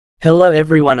Hello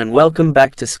everyone and welcome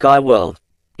back to Sky World.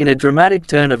 In a dramatic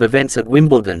turn of events at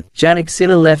Wimbledon, Jannik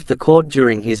Sinner left the court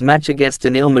during his match against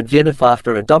Medvedev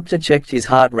after a doctor checked his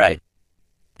heart rate.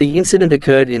 The incident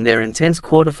occurred in their intense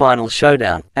quarterfinal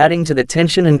showdown, adding to the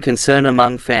tension and concern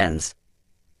among fans.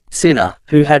 Sinner,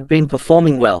 who had been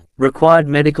performing well, required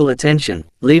medical attention,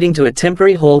 leading to a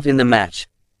temporary halt in the match.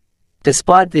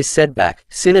 Despite this setback,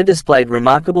 Sinner displayed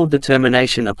remarkable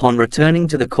determination upon returning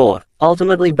to the court,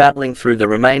 ultimately battling through the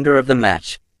remainder of the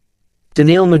match.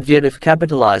 Medvedev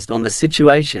capitalized on the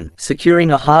situation, securing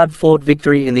a hard-fought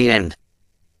victory in the end.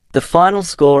 The final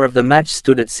score of the match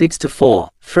stood at 6-4,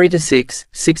 3-6,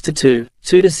 6-2,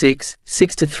 2-6,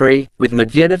 6-3, with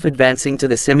Medvedev advancing to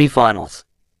the semi-finals.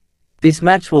 This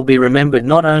match will be remembered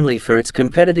not only for its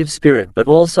competitive spirit but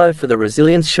also for the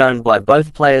resilience shown by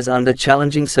both players under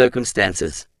challenging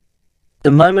circumstances.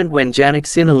 The moment when Jannik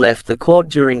Sinner left the court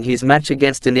during his match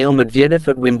against Medvedev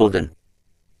at Wimbledon.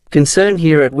 Concern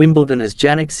here at Wimbledon as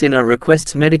Jannik Sinner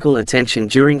requests medical attention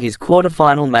during his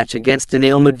quarter-final match against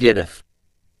Medvedev.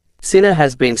 Sinner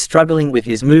has been struggling with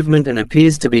his movement and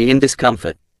appears to be in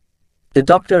discomfort. The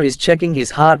doctor is checking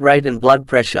his heart rate and blood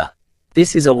pressure.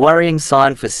 This is a worrying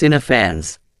sign for Sinner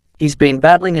fans. He's been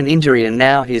battling an injury and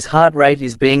now his heart rate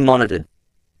is being monitored.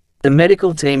 The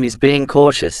medical team is being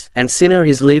cautious, and Sinner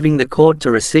is leaving the court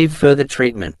to receive further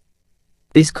treatment.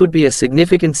 This could be a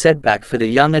significant setback for the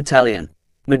young Italian.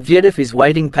 Medvedev is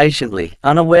waiting patiently,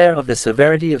 unaware of the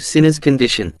severity of Sinner's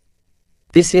condition.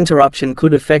 This interruption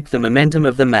could affect the momentum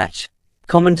of the match.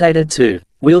 Commentator 2,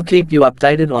 we'll keep you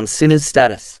updated on Sinner's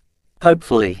status.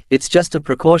 Hopefully, it's just a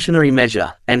precautionary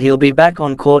measure, and he'll be back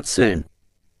on court soon.